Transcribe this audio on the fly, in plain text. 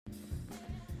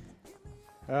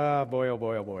Oh, boy, oh,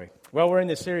 boy, oh, boy. Well, we're in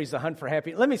this series, The Hunt for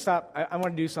Happy. Let me stop. I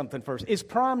want to do something first. Is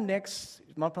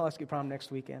Mount Pulaski prom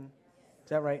next weekend?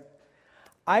 Is that right?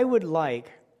 I would like,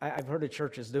 I've heard of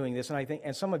churches doing this,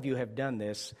 and some of you have done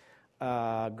this,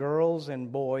 girls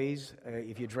and boys,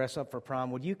 if you dress up for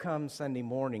prom, would you come Sunday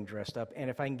morning dressed up? And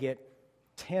if I can get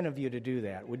 10 of you to do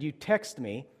that, would you text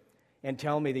me and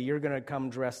tell me that you're going to come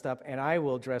dressed up, and I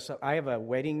will dress up. I have a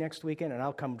wedding next weekend, and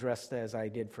I'll come dressed as I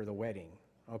did for the wedding,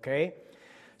 okay?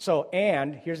 So,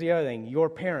 and here's the other thing. Your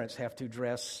parents have to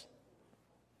dress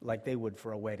like they would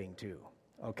for a wedding too,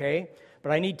 okay?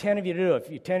 But I need 10 of you to do it.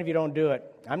 If 10 of you don't do it,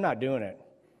 I'm not doing it.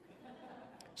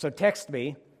 So text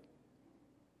me.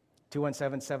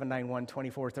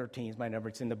 217-791-2413 is my number.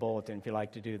 It's in the bulletin if you'd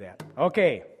like to do that.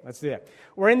 Okay, let's do that.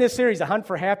 We're in this series, The Hunt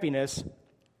for Happiness.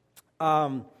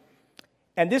 And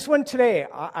this one today,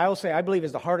 I'll say, I believe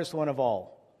is the hardest one of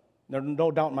all. There's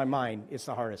no doubt in my mind it's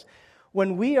the hardest.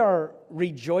 When we are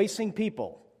rejoicing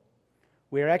people,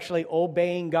 we are actually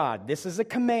obeying God. This is a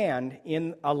command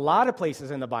in a lot of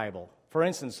places in the Bible. For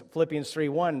instance, Philippians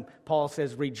 3:1, Paul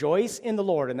says, rejoice in the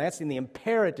Lord, and that's in the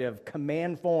imperative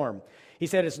command form. He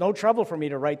said, it's no trouble for me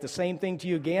to write the same thing to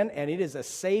you again, and it is a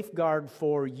safeguard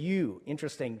for you.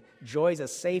 Interesting. Joy is a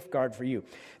safeguard for you.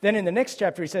 Then in the next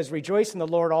chapter, he says, rejoice in the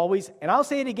Lord always. And I'll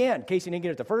say it again, in case you didn't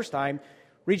get it the first time,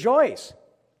 rejoice.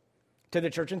 To the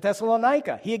church in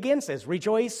Thessalonica, he again says,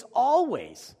 rejoice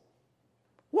always.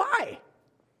 Why?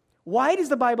 Why does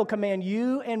the Bible command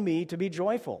you and me to be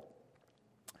joyful?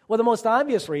 Well, the most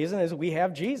obvious reason is we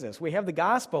have Jesus. We have the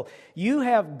gospel. You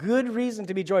have good reason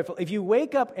to be joyful. If you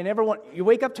wake up and you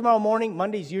wake up tomorrow morning,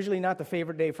 Monday's usually not the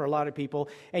favorite day for a lot of people,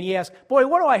 and you ask, boy,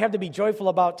 what do I have to be joyful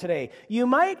about today? You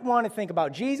might want to think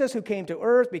about Jesus who came to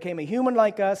earth, became a human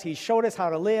like us. He showed us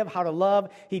how to live, how to love.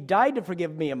 He died to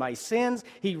forgive me of my sins.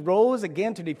 He rose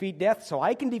again to defeat death so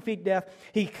I can defeat death.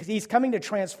 He's coming to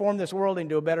transform this world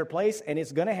into a better place, and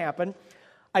it's going to happen.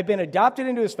 I've been adopted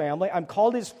into his family. I'm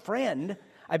called his friend.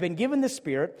 I've been given the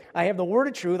Spirit. I have the word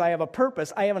of truth. I have a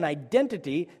purpose. I have an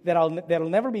identity that'll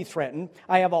never be threatened.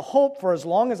 I have a hope for as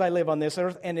long as I live on this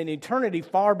earth and an eternity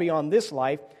far beyond this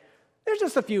life. There's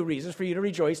just a few reasons for you to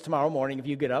rejoice tomorrow morning if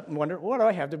you get up and wonder, what do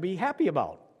I have to be happy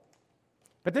about?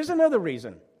 But there's another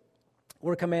reason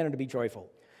we're commanded to be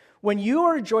joyful. When you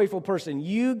are a joyful person,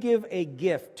 you give a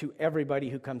gift to everybody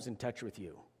who comes in touch with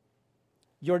you.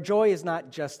 Your joy is not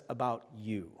just about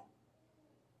you.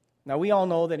 Now, we all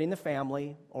know that in the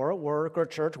family or at work or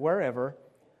church, wherever,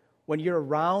 when you're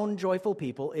around joyful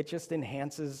people, it just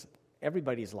enhances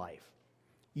everybody's life.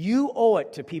 You owe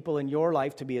it to people in your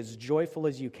life to be as joyful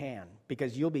as you can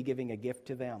because you'll be giving a gift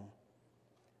to them.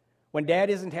 When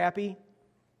Dad isn't happy,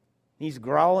 he's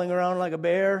growling around like a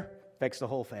bear, affects the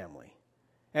whole family.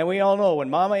 And we all know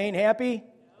when Mama ain't happy,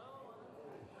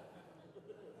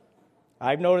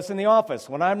 I've noticed in the office,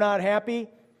 when I'm not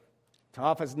happy, the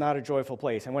office is not a joyful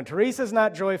place. And when Teresa's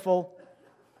not joyful,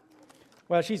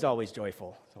 well, she's always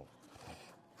joyful. So.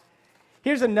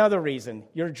 Here's another reason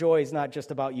your joy is not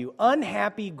just about you.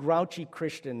 Unhappy, grouchy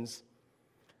Christians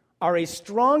are a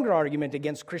stronger argument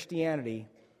against Christianity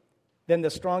than the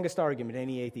strongest argument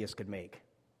any atheist could make.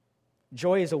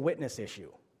 Joy is a witness issue.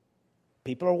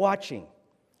 People are watching.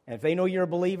 And if they know you're a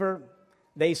believer,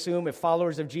 they assume if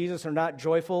followers of Jesus are not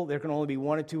joyful, there can only be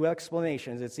one of two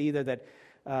explanations. It's either that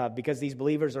because these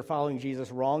believers are following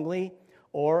Jesus wrongly,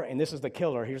 or, and this is the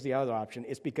killer, here's the other option,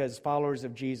 it's because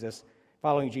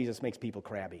following Jesus makes people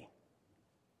crabby.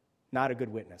 Not a good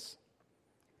witness.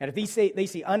 And if they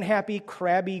see unhappy,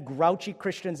 crabby, grouchy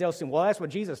Christians, they'll say, well, that's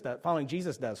what following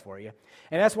Jesus does for you.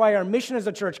 And that's why our mission as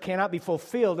a church cannot be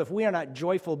fulfilled if we are not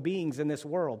joyful beings in this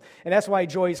world. And that's why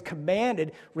joy is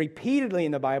commanded repeatedly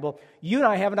in the Bible. You and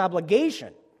I have an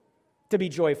obligation to be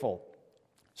joyful.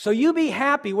 So you be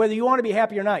happy whether you want to be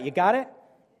happy or not. You got it?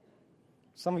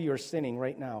 Some of you are sinning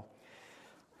right now.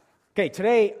 Okay,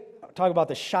 today I'll talk about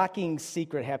the shocking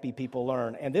secret happy people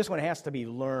learn. And this one has to be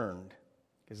learned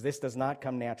because this does not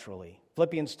come naturally.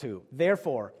 Philippians 2.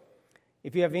 Therefore,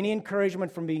 if you have any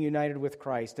encouragement from being united with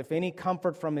Christ, if any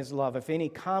comfort from his love, if any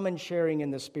common sharing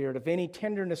in the Spirit, if any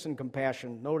tenderness and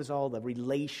compassion, notice all the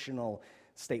relational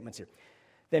statements here.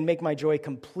 Then make my joy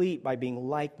complete by being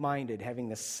like-minded, having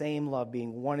the same love,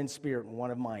 being one in spirit and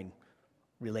one of mind.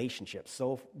 Relationships,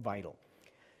 so vital.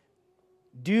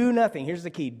 Do nothing, here's the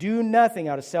key, do nothing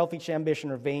out of selfish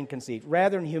ambition or vain conceit.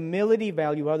 Rather, in humility,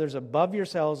 value others above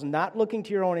yourselves, not looking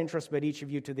to your own interests, but each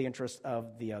of you to the interests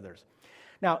of the others.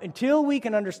 Now, until we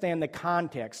can understand the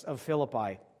context of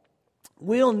Philippi,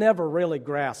 we'll never really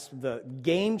grasp the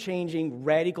game-changing,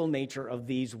 radical nature of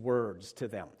these words to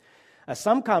them.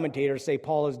 Some commentators say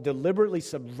Paul is deliberately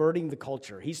subverting the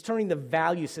culture. He's turning the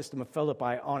value system of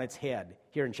Philippi on its head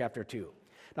here in chapter 2.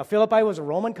 Now, Philippi was a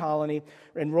Roman colony,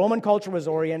 and Roman culture was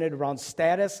oriented around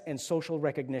status and social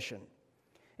recognition.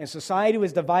 And society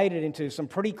was divided into some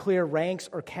pretty clear ranks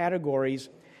or categories,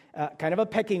 kind of a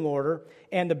pecking order,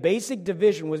 and the basic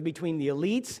division was between the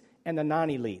elites and the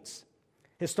non-elites.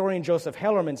 Historian Joseph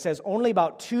Hellerman says only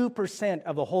about 2%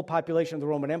 of the whole population of the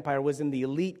Roman Empire was in the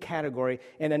elite category,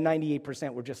 and then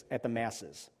 98% were just at the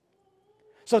masses.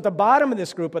 So at the bottom of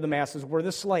this group of the masses were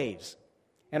the slaves.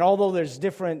 And although there's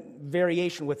different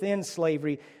variation within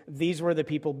slavery, these were the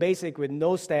people basic with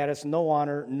no status, no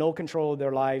honor, no control of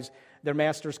their lives. Their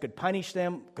masters could punish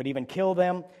them, could even kill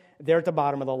them. They're at the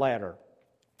bottom of the ladder.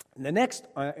 And the next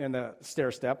in the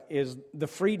stair step is the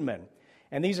freedmen.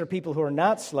 And these are people who are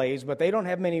not slaves, but they don't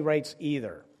have many rights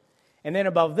either. And then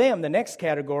above them, the next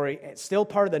category, still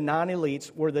part of the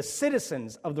non-elites, were the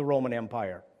citizens of the Roman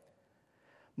Empire.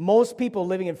 Most people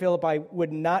living in Philippi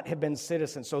would not have been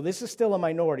citizens, so this is still a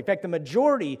minority. In fact, the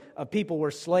majority of people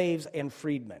were slaves and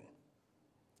freedmen.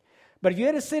 But if you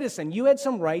had a citizen, you had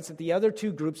some rights that the other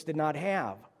two groups did not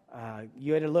have.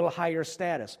 You had a little higher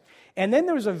status. And then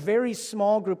there was a very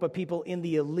small group of people in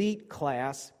the elite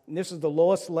class, and this is the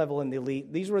lowest level in the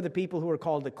elite. These were the people who were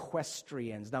called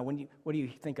equestrians. Now, what do you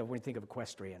think of when you think of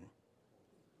equestrian?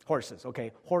 Horses,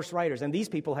 okay, horse riders. And these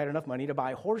people had enough money to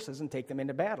buy horses and take them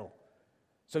into battle.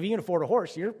 So if you can afford a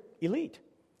horse, you're elite.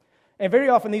 And very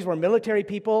often these were military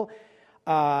people,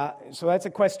 so that's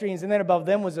equestrians. And then above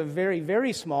them was a very,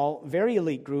 very small, very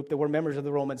elite group that were members of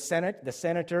the Roman Senate, the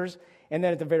senators. And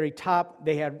then at the very top,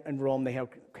 in Rome, they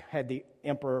had the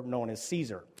emperor known as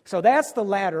Caesar. So that's the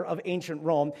ladder of ancient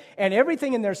Rome. And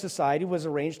everything in their society was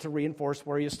arranged to reinforce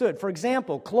where you stood. For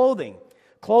example, clothing.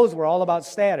 Clothes were all about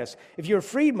status. If you're a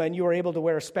freedman, you were able to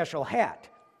wear a special hat.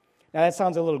 Now that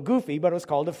sounds a little goofy, but it was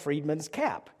called a freedman's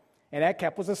cap. And that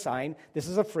cap was a sign, this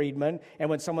is a freedman, and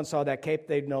when someone saw that cap,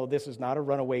 they'd know this is not a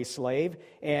runaway slave.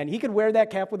 And he could wear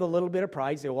that cap with a little bit of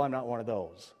pride, say, well, I'm not one of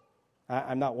those.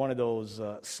 I'm not one of those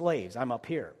slaves. I'm up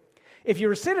here. If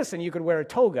you're a citizen, you could wear a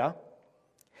toga,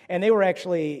 and they were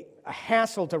actually a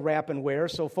hassle to wrap and wear,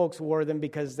 so folks wore them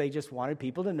because they just wanted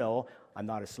people to know, I'm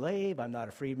not a slave, I'm not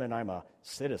a freedman, I'm a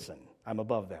citizen. I'm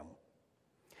above them.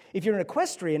 If you're an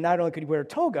equestrian, not only could you wear a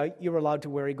toga, you were allowed to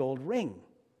wear a gold ring.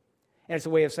 And it's a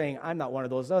way of saying, I'm not one of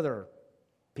those other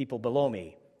people below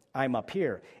me. I'm up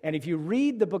here. And if you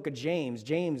read the book of James,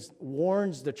 James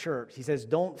warns the church. He says,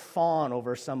 don't fawn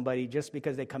over somebody just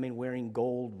because they come in wearing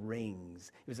gold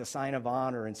rings. It was a sign of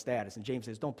honor and status. And James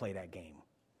says, don't play that game.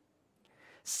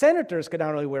 Senators could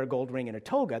not only wear a gold ring and a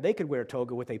toga, they could wear a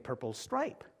toga with a purple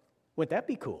stripe. Wouldn't that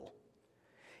be cool?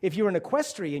 If you were an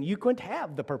equestrian, you couldn't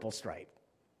have the purple stripe.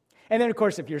 And then, of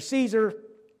course, if you're Caesar,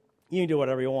 you can do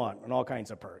whatever you want and all kinds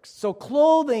of perks. So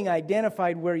clothing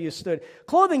identified where you stood.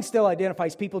 Clothing still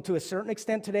identifies people to a certain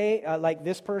extent today, like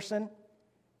this person.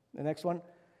 The next one.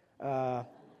 How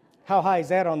high is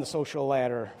that on the social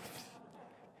ladder?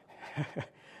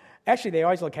 Actually, they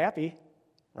always look happy,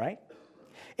 right?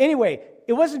 Anyway,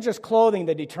 it wasn't just clothing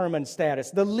that determined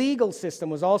status. The legal system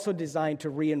was also designed to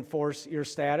reinforce your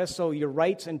status, so your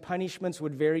rights and punishments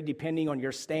would vary depending on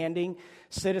your standing.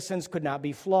 Citizens could not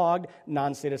be flogged,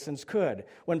 non-citizens could.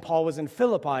 When Paul was in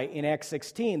Philippi in Acts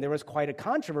 16, there was quite a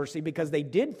controversy because they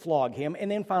did flog him and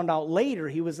then found out later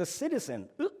he was a citizen.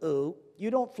 You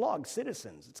don't flog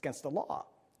citizens. It's against the law.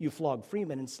 You flog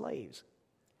freemen and slaves.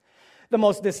 The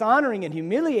most dishonoring and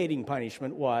humiliating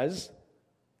punishment was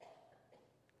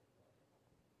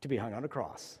to be hung on a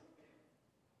cross,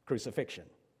 crucifixion.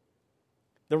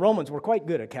 The Romans were quite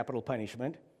good at capital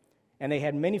punishment, and they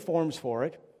had many forms for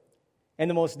it. And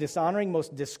the most dishonoring,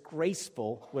 most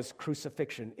disgraceful was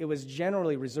crucifixion. It was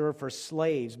generally reserved for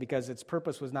slaves because its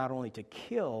purpose was not only to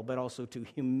kill, but also to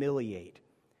humiliate.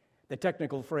 The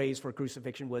technical phrase for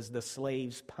crucifixion was the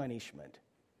slave's punishment.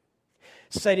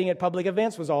 Seating at public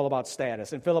events was all about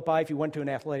status. In Philippi, if you went to an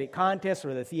athletic contest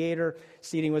or the theater,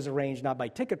 seating was arranged not by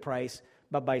ticket price,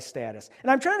 but by status. And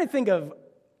I'm trying to think of,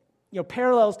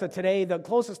 parallels to today. The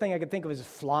closest thing I could think of is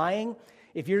flying.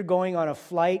 If you're going on a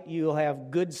flight, you'll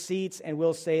have good seats, and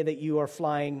we'll say that you are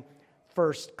flying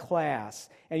first class.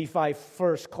 And you fly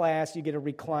first class, you get a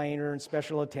recliner and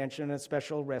special attention and a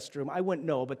special restroom. I wouldn't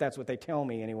know, but that's what they tell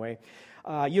me anyway.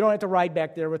 You don't have to ride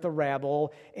back there with the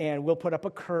rabble, and we'll put up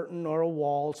a curtain or a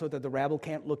wall so that the rabble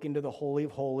can't look into the Holy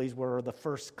of Holies where the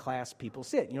first class people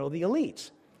sit, the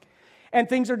elites. And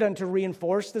things are done to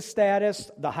reinforce the status.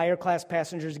 The higher class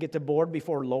passengers get to board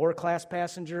before lower class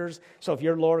passengers. So if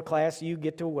you're lower class, you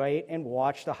get to wait and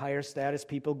watch the higher status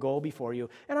people go before you.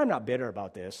 And I'm not bitter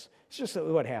about this. It's just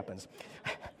what happens.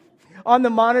 On the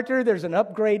monitor, there's an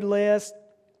upgrade list.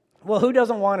 Well, who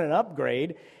doesn't want an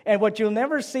upgrade? And what you'll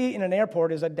never see in an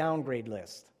airport is a downgrade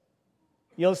list.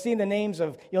 You'll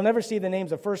never see the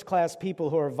names of first-class people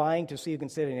who are vying to see who can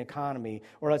sit in economy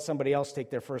or let somebody else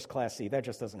take their first-class seat. That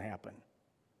just doesn't happen.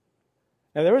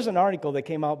 Now, there was an article that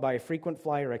came out by a frequent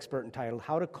flyer expert entitled,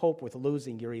 How to Cope with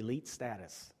Losing Your Elite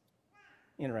Status.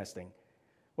 Interesting.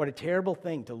 What a terrible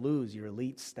thing to lose your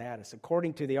elite status.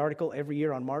 According to the article, every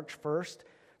year on March 1st,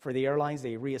 for the airlines,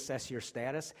 they reassess your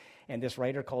status, and this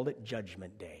writer called it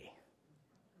Judgment Day.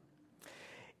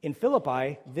 In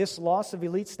Philippi, this loss of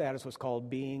elite status was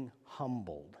called being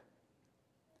humbled.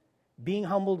 Being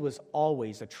humbled was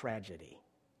always a tragedy.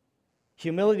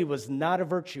 Humility was not a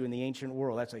virtue in the ancient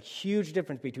world. That's a huge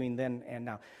difference between then and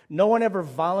now. No one ever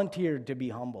volunteered to be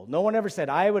humble. No one ever said,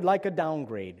 I would like a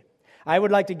downgrade. I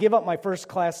would like to give up my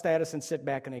first-class status and sit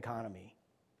back in economy.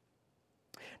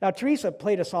 Now, Teresa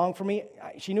played a song for me.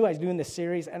 She knew I was doing this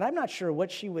series, and I'm not sure what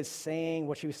she was saying,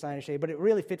 what she was trying to say, but it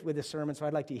really fit with the sermon, so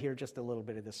I'd like to hear just a little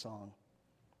bit of this song.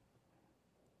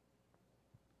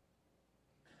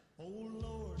 Oh,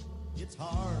 Lord, it's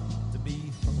hard to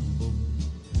be humble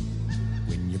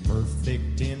when you're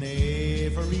perfect in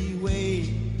every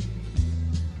way.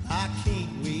 I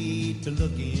can't wait to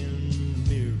look in the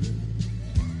mirror,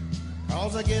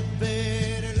 'cause I get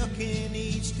better looking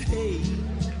each day.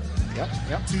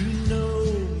 Yep. To know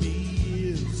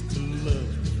me is to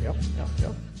love me.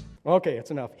 Yep. Okay,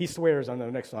 that's enough. He swears on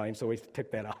the next line, so we took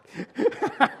that out.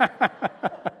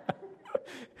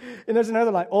 And there's another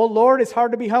line. Oh, Lord, it's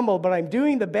hard to be humble, but I'm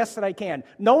doing the best that I can.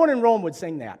 No one in Rome would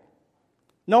sing that.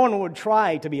 No one would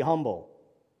try to be humble.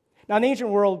 Now, in the ancient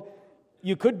world,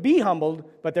 you could be humbled,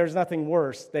 but there's nothing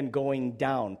worse than going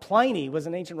down. Pliny was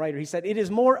an ancient writer. He said, it is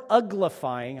more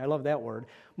uglifying, I love that word,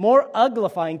 more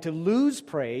uglifying to lose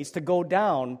praise, to go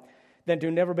down, than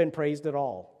to never been praised at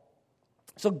all.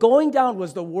 So going down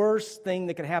was the worst thing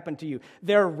that could happen to you.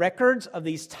 There are records of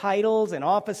these titles and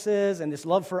offices and this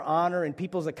love for honor and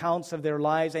people's accounts of their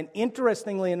lives. And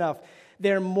interestingly enough,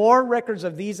 there are more records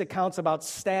of these accounts about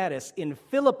status in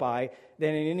Philippi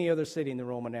than in any other city in the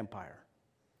Roman Empire.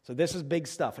 So this is big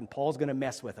stuff, and Paul's going to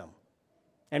mess with them.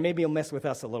 And maybe he'll mess with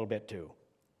us a little bit too.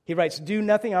 He writes, do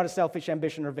nothing out of selfish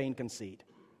ambition or vain conceit.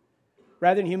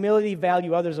 Rather, in humility,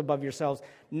 value others above yourselves,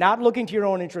 not looking to your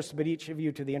own interests, but each of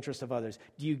you to the interest of others.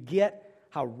 Do you get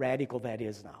how radical that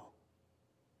is now?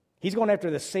 He's going after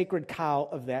the sacred cow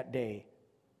of that day,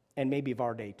 and maybe of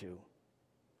our day too.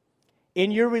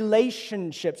 In your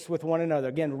relationships with one another,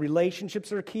 again,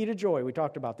 relationships are key to joy. We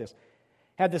talked about this.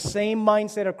 Have the same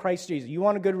mindset of Christ Jesus. You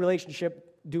want a good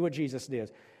relationship, do what Jesus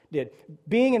did.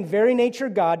 Being in very nature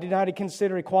God, did not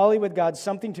consider equality with God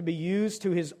something to be used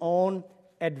to his own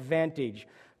advantage.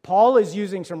 Paul is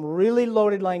using some really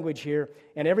loaded language here,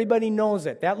 and everybody knows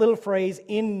it. That little phrase,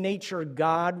 in nature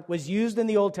God, was used in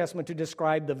the Old Testament to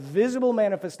describe the visible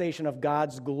manifestation of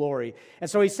God's glory. And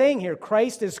so he's saying here,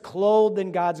 Christ is clothed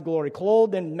in God's glory,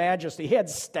 clothed in majesty. He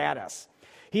had status.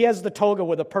 He has the toga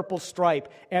with a purple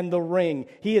stripe and the ring.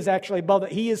 He is actually above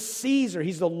it. He is Caesar.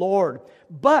 He's the Lord.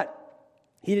 But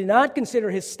he did not consider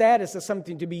his status as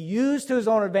something to be used to his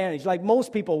own advantage, like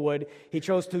most people would. He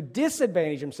chose to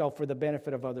disadvantage himself for the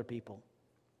benefit of other people.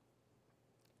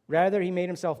 Rather, he made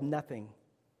himself nothing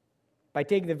by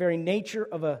taking the very nature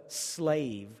of a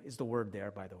slave, is the word there,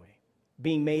 by the way,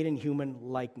 being made in human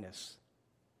likeness.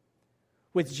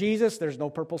 With Jesus, there's no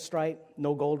purple stripe,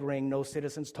 no gold ring, no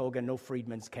citizen's toga, no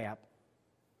freedman's cap.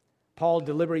 Paul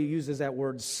deliberately uses that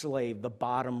word slave, the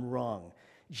bottom rung.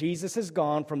 Jesus has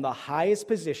gone from the highest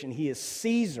position, he is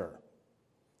Caesar,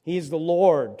 he is the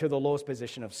Lord, to the lowest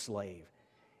position of slave.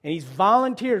 And he's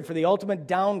volunteered for the ultimate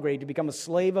downgrade to become a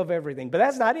slave of everything. But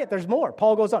that's not it, there's more.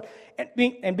 Paul goes on.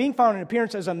 And being found in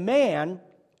appearance as a man,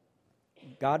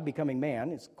 God becoming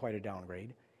man is quite a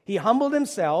downgrade. He humbled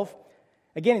himself.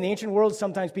 Again, in the ancient world,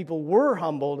 sometimes people were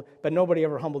humbled, but nobody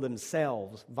ever humbled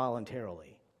themselves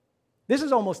voluntarily. This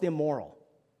is almost immoral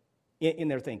in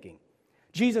their thinking.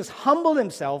 Jesus humbled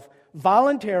himself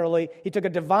voluntarily. He took a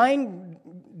divine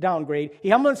downgrade. He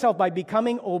humbled himself by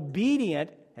becoming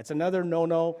obedient. That's another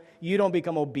no-no. You don't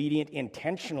become obedient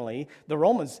intentionally. The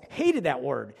Romans hated that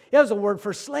word. That was a word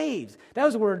for slaves. That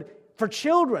was a word for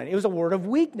children. It was a word of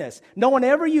weakness. No one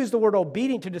ever used the word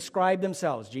obedient to describe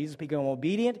themselves. Jesus became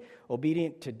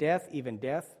obedient to death, even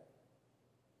death.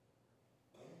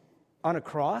 On a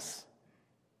cross.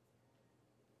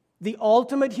 The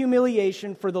ultimate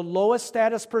humiliation for the lowest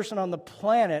status person on the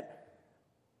planet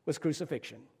was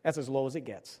crucifixion. That's as low as it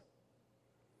gets.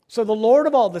 So the Lord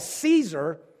of all, the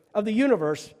Caesar of the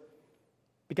universe,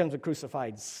 becomes a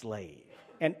crucified slave.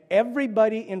 and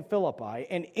everybody in Philippi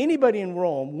and anybody in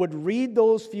Rome would read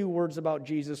those few words about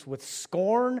Jesus with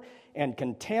scorn and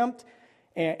contempt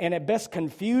and at best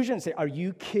confusion and say, are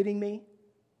you kidding me?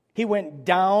 He went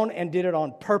down and did it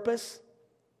on purpose.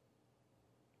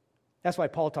 That's why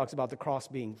Paul talks about the cross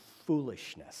being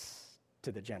foolishness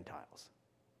to the Gentiles.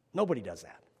 Nobody does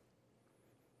that.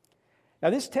 Now,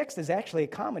 this text is actually a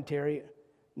commentary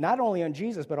not only on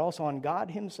Jesus, but also on God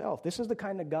himself. This is the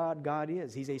kind of God God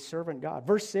is. He's a servant God.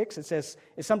 Verse 6, it says,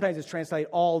 sometimes it's translated,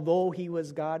 although he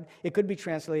was God. It could be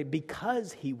translated,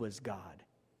 because he was God.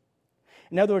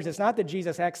 In other words, it's not that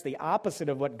Jesus acts the opposite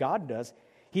of what God does.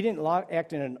 He didn't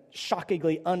act in a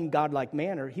shockingly ungodlike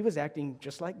manner. He was acting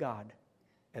just like God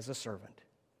as a servant.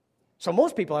 So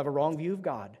most people have a wrong view of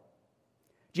God.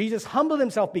 Jesus humbled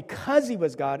himself because he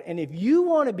was God, and if you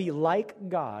want to be like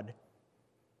God,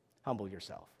 humble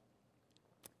yourself.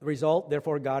 The result,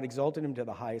 therefore, God exalted him to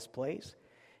the highest place,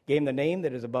 gave him the name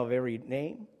that is above every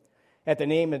name. At the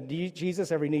name of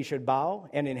Jesus, every knee should bow,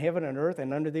 and in heaven and earth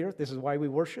and under the earth. This is why we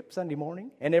worship Sunday morning.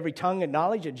 And every tongue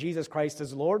acknowledge that Jesus Christ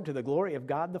is Lord, to the glory of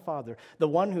God the Father. The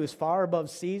one who is far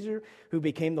above Caesar, who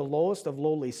became the lowest of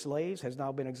lowly slaves, has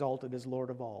now been exalted as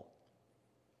Lord of all.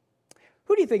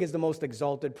 Who do you think is the most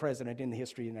exalted president in the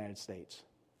history of the United States?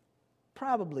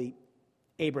 Probably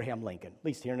Abraham Lincoln. At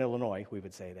least here in Illinois, we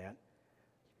would say that.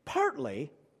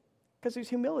 Partly because there's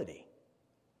humility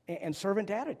and servant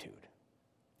attitude.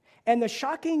 And the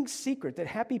shocking secret that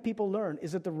happy people learn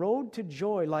is that the road to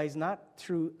joy lies not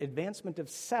through advancement of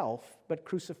self, but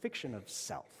crucifixion of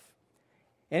self.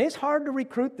 And it's hard to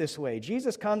recruit this way.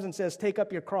 Jesus comes and says, take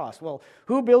up your cross. Well,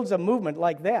 who builds a movement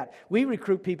like that? We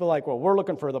recruit people like, well, we're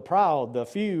looking for the proud, the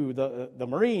few, the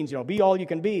Marines, be all you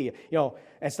can be,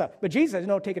 and stuff. But Jesus says,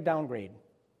 no, take a downgrade.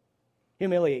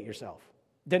 Humiliate yourself.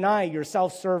 Deny your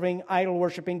self-serving,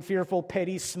 idol-worshiping, fearful,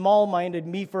 petty, small-minded,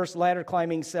 me-first,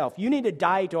 ladder-climbing self. You need to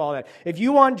die to all that. If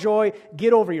you want joy,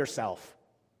 get over yourself.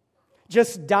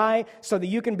 Just die so that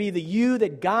you can be the you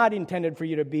that God intended for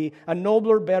you to be. A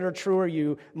nobler, better, truer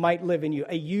you might live in you.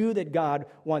 A you that God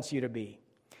wants you to be.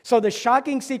 So the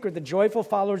shocking secret that joyful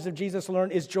followers of Jesus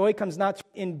learn is joy comes not through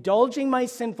indulging my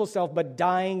sinful self, but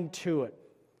dying to it.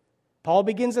 Paul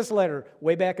begins this letter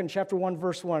way back in chapter 1,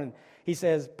 verse 1. He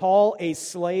says, Paul, a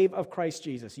slave of Christ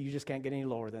Jesus. You just can't get any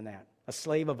lower than that. A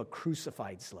slave of a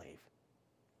crucified slave.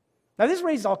 Now this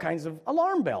raises all kinds of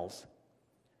alarm bells.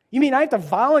 You mean I have to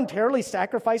voluntarily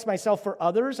sacrifice myself for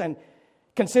others and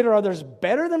consider others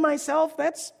better than myself?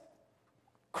 That's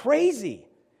crazy.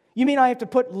 You mean I have to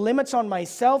put limits on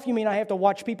myself? You mean I have to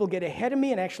watch people get ahead of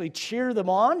me and actually cheer them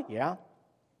on? Yeah.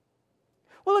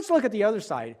 Well, let's look at the other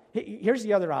side. Here's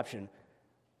the other option.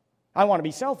 I want to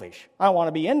be selfish. I want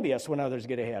to be envious when others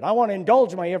get ahead. I want to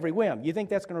indulge my every whim. You think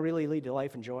that's going to really lead to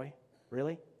life and joy?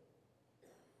 Really?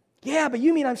 Yeah, but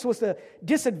you mean I'm supposed to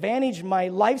disadvantage my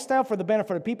lifestyle for the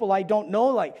benefit of people I don't know,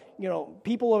 like,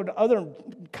 people of other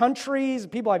countries,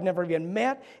 people I've never even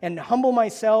met, and humble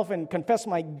myself and confess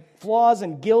my flaws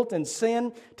and guilt and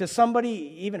sin to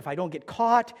somebody, even if I don't get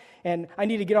caught, and I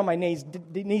need to get on my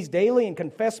knees daily and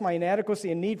confess my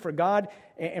inadequacy and need for God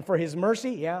and for His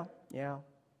mercy? Yeah.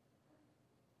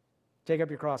 Take up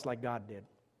your cross like God did.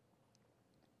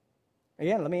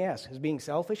 Again, let me ask, is being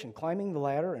selfish and climbing the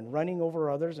ladder and running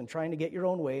over others and trying to get your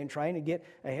own way and trying to get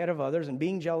ahead of others and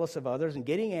being jealous of others and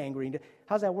getting angry,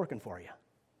 how's that working for you?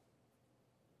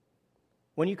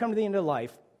 When you come to the end of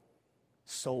life,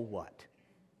 so what?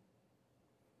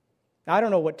 Now, I don't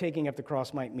know what taking up the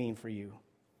cross might mean for you.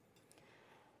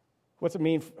 What's it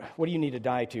mean? What do you need to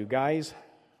die to? Guys,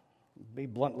 be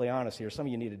bluntly honest here. Some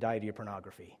of you need to die to your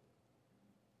pornography.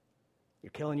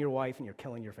 You're killing your wife and you're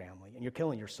killing your family and you're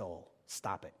killing your soul.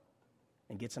 Stop it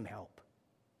and get some help.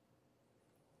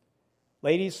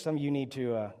 Ladies, some of you need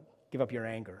to give up your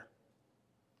anger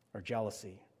or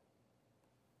jealousy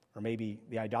or maybe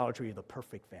the idolatry of the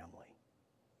perfect family.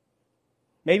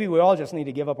 Maybe we all just need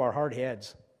to give up our hard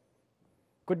heads.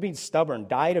 Quit being stubborn.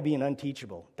 Die to being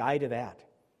unteachable. Die to that.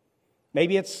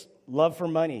 Maybe it's love for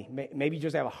money. Maybe you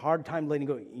just have a hard time letting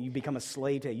go. You become a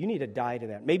slave to it. You need to die to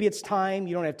that. Maybe it's time.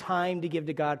 You don't have time to give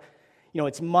to God.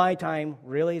 It's my time.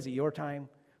 Really? Is it your time?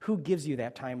 Who gives you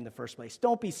that time in the first place?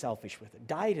 Don't be selfish with it.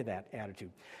 Die to that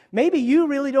attitude. Maybe you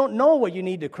really don't know what you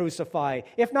need to crucify.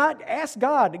 If not, ask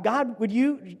God. God, would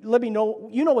you let me know?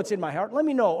 You know what's in my heart. Let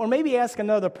me know. Or maybe ask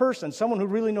another person, someone who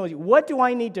really knows you. What do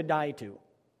I need to die to?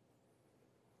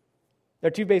 There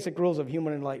are two basic rules of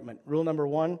human enlightenment. Rule number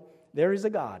 1, there is a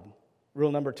God.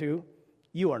 Rule number 2,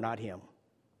 you are not Him.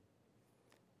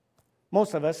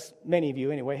 Most of us, many of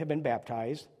you anyway, have been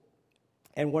baptized.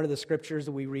 And one of the scriptures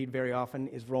that we read very often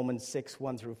is Romans 6,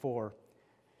 1 through 4.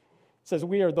 It says,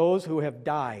 we are those who have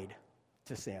died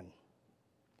to sin.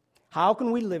 How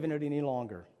can we live in it any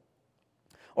longer?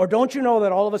 Or don't you know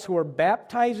that all of us who are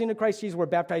baptized into Christ Jesus were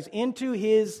baptized into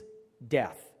his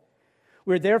death?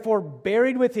 We're therefore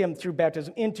buried with him through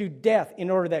baptism into death, in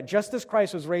order that just as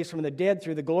Christ was raised from the dead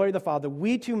through the glory of the Father,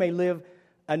 we too may live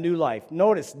a new life.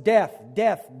 Notice, death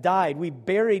died. We're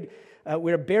buried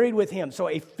with him. So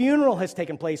a funeral has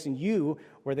taken place, and you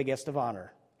were the guest of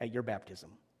honor at your baptism.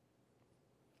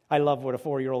 I love what a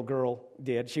 4-year-old girl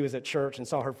did. She was at church and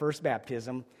saw her first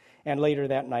baptism, and later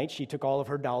that night she took all of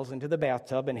her dolls into the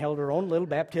bathtub and held her own little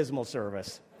baptismal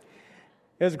service.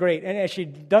 It was great. And as she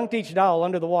dunked each doll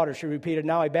under the water, she repeated,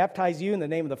 "Now I baptize you in the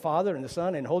name of the Father and the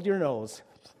Son, and hold your nose."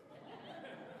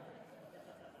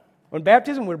 When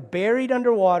baptism, we're buried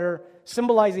underwater,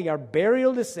 symbolizing our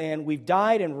burial to sin. We've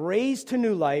died and raised to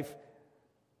new life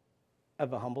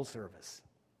of a humble service,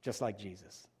 just like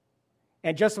Jesus.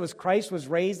 And just as Christ was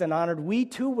raised and honored, we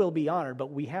too will be honored,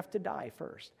 but we have to die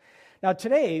first. Now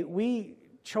today,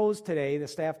 the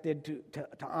staff did, to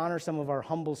honor some of our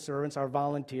humble servants, our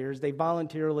volunteers. They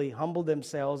voluntarily humbled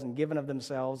themselves and given of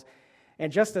themselves.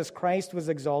 And just as Christ was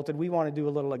exalted, we want to do a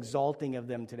little exalting of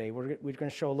them today. We're going to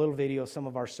show a little video of some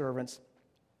of our servants.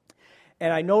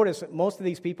 And I notice that most of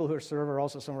these people who serve are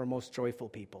also some of our most joyful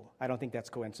people. I don't think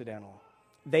that's coincidental.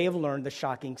 They have learned the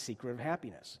shocking secret of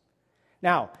happiness.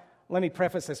 Now, let me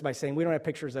preface this by saying we don't have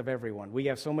pictures of everyone. We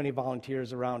have so many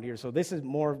volunteers around here, so this is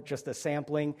more just a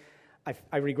sampling.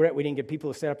 I regret we didn't get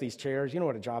people to set up these chairs. You know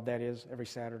what a job that is every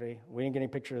Saturday. We didn't get any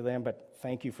picture of them, but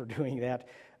thank you for doing that.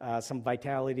 Some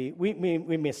vitality. We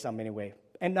missed some anyway,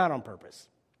 and not on purpose.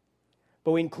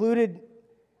 But we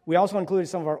also included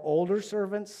some of our older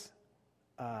servants.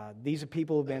 These are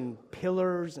people who have been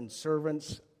pillars and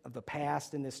servants of the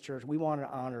past in this church. We want to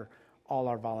honor all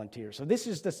our volunteers. So this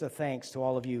is just a thanks to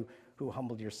all of you who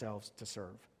humbled yourselves to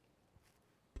serve.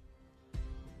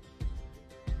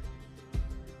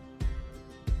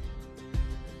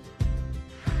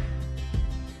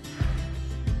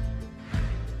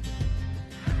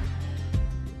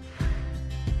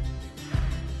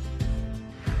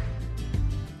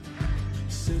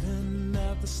 Sitting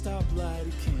at the stoplight,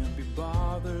 he can't be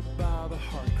bothered by the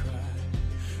heart cry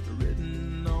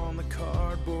written on the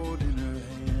cardboard in her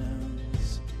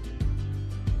hands.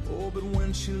 Oh, but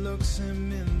when she looks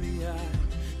him in the eye,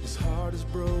 his heart is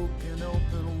broken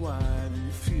open wide, and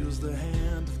he feels the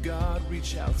hand of God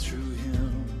reach out through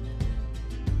him.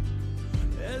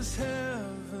 As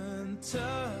heaven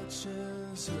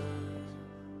touches her,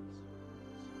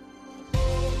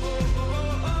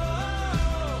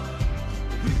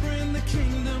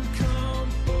 kingdom come,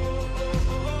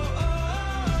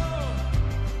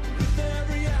 with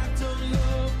every act of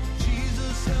love,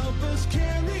 Jesus help us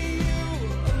carry you,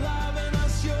 alive in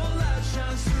us your light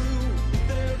shines through, with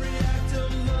every act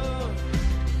of love,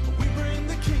 we bring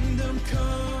the kingdom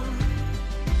come.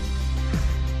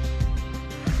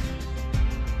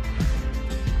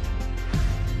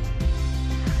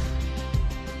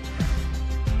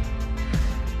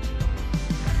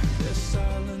 There's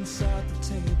silence at the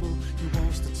table. He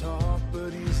wants to talk,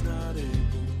 but he's not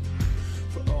able,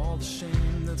 for all the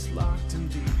shame that's locked him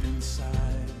deep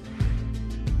inside.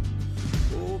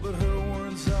 Oh, but her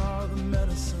words are the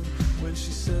medicine when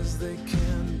she says they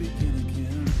can begin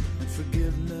again, and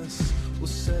forgiveness will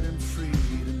set him free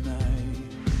tonight.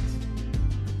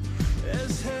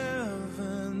 As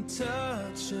heaven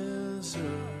touches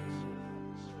her,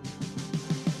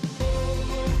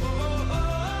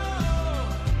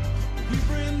 we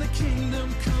bring the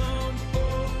kingdom come,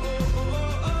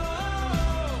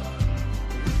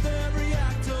 with every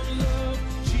act of love,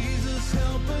 Jesus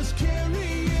help us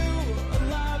carry you,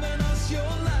 alive in us your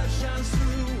light shines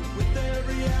through, with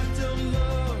every act of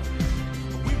love,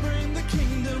 we bring the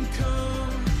kingdom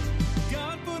come.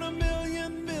 God put a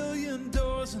million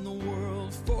doors in the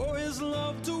world for his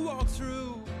love to walk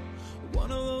through,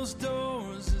 one of those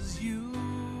doors is you.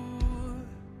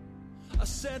 I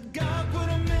said God put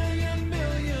a million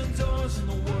doors in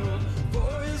the world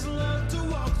for his love to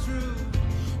walk through,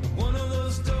 one of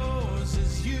those doors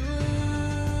is you.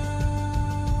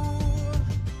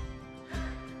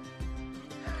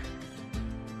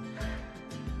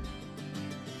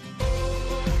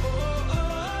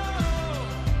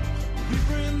 We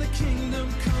bring the kingdom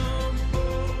come,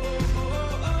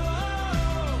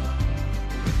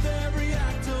 with every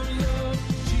act of love,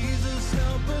 Jesus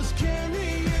help us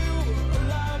carry you,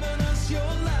 alive in us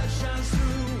your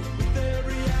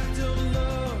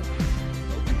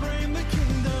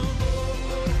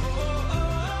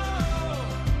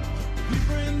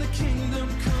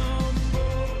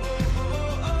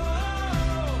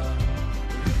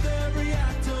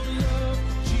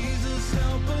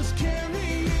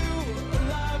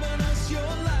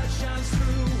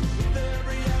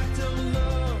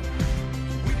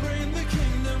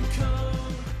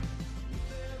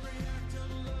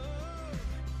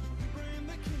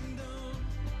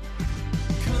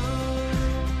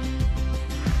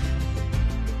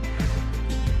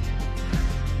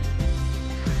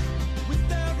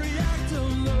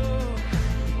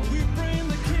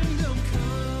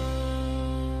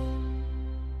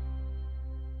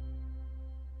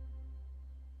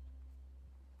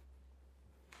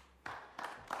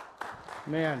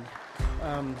Man.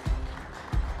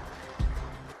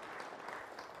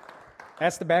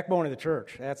 That's the backbone of the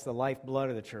church. That's the lifeblood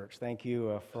of the church. Thank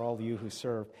you for all of you who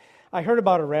serve. I heard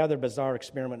about a rather bizarre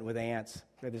experiment with ants.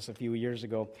 I read this a few years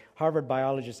ago. Harvard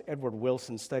biologist Edward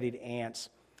Wilson studied ants,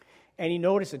 and he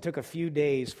noticed it took a few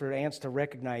days for ants to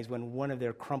recognize when one of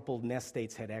their crumpled nest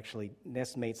mates had actually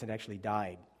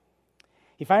died.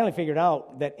 He finally figured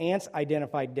out that ants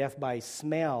identified death by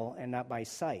smell and not by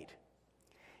sight.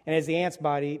 And as the ant's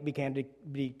body began to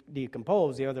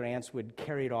decompose, the other ants would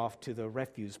carry it off to the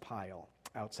refuse pile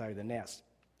outside of the nest.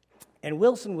 And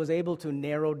Wilson was able to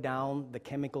narrow down the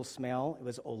chemical smell. It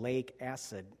was oleic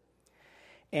acid.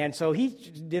 And so he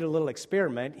did a little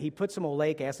experiment. He put some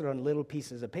oleic acid on little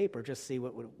pieces of paper just to see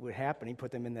what would happen. He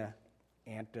put them in the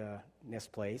ant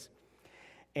nest place.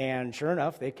 And sure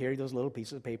enough, they carried those little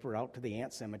pieces of paper out to the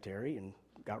ant cemetery and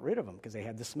got rid of them because they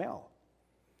had the smell.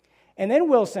 And then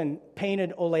Wilson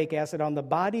painted oleic acid on the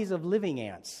bodies of living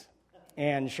ants.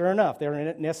 And sure enough,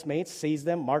 their nest mates seized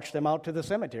them, marched them out to the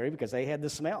cemetery because they had the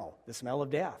smell of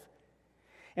death.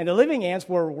 And the living ants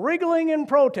were wriggling in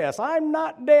protest. I'm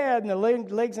not dead. And the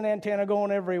legs and antennae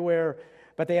going everywhere.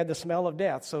 But they had the smell of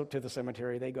death, so to the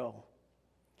cemetery they go.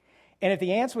 And if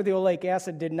the ants with the oleic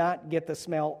acid did not get the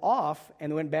smell off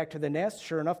and went back to the nest,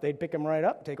 sure enough, they'd pick them right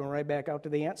up, take them right back out to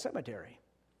the ant cemetery.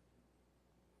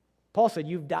 Paul said,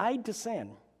 you've died to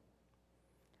sin.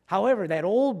 However, that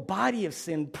old body of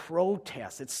sin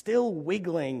protests. It's still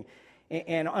wiggling.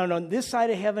 And on this side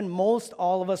of heaven, most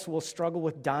all of us will struggle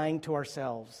with dying to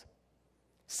ourselves.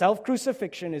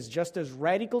 Self-crucifixion is just as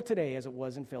radical today as it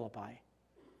was in Philippi.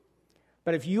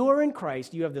 But if you are in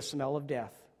Christ, you have the smell of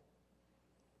death.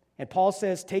 And Paul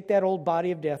says, take that old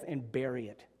body of death and bury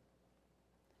it.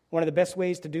 One of the best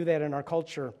ways to do that in our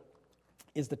culture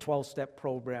is the 12-step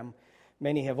program.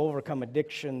 Many have overcome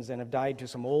addictions and have died to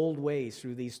some old ways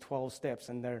through these 12 steps,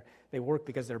 and they work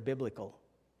because they're biblical.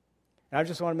 And I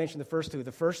just want to mention the first two.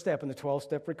 The first step in the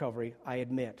 12-step recovery, I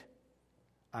admit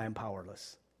I am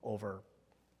powerless over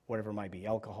whatever it might be,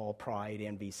 alcohol, pride,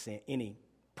 envy, sin, any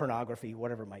pornography,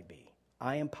 whatever it might be.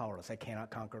 I am powerless. I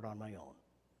cannot conquer it on my own.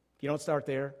 If you don't start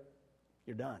there,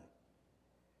 you're done.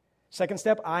 Second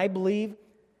step, I believe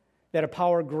that a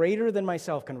power greater than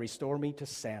myself can restore me to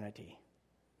sanity.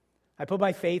 I put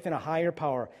my faith in a higher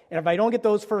power. And if I don't get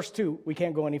those first two, we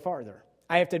can't go any farther.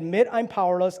 I have to admit I'm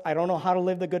powerless. I don't know how to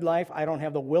live the good life. I don't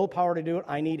have the willpower to do it.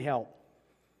 I need help.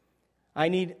 I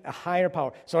need a higher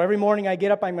power. So every morning I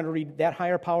get up, I'm going to read that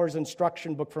higher power's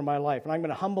instruction book for my life. And I'm going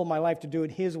to humble my life to do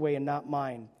it His way and not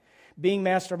mine. Being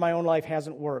master of my own life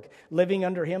hasn't worked. Living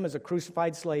under Him as a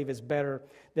crucified slave is better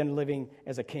than living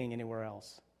as a king anywhere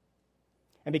else.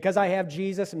 And because I have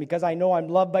Jesus, and because I know I'm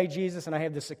loved by Jesus, and I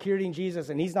have the security in Jesus,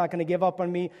 and He's not going to give up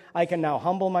on me, I can now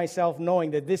humble myself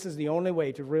knowing that this is the only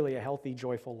way to really a healthy,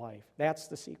 joyful life. That's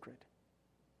the secret.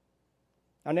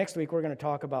 Now, next week, we're going to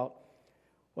talk about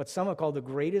what some have called the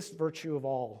greatest virtue of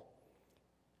all,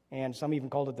 and some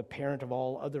even called it the parent of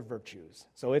all other virtues.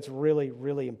 So it's really,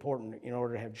 really important in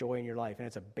order to have joy in your life, and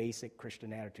it's a basic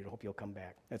Christian attitude. I hope you'll come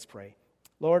back. Let's pray.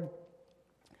 Lord,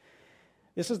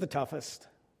 this is the toughest.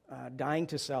 Dying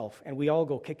to self, and we all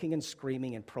go kicking and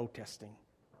screaming and protesting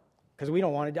because we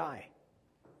don't want to die.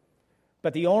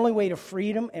 But the only way to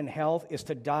freedom and health is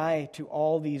to die to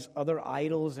all these other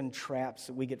idols and traps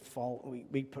that we get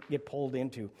pulled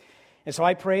into. And so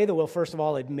I pray that we'll first of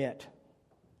all admit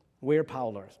we're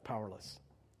powerless.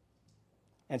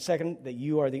 And second, that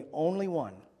you are the only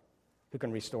one who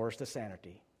can restore us to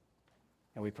sanity.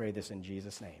 And we pray this in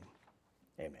Jesus' name.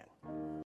 Amen.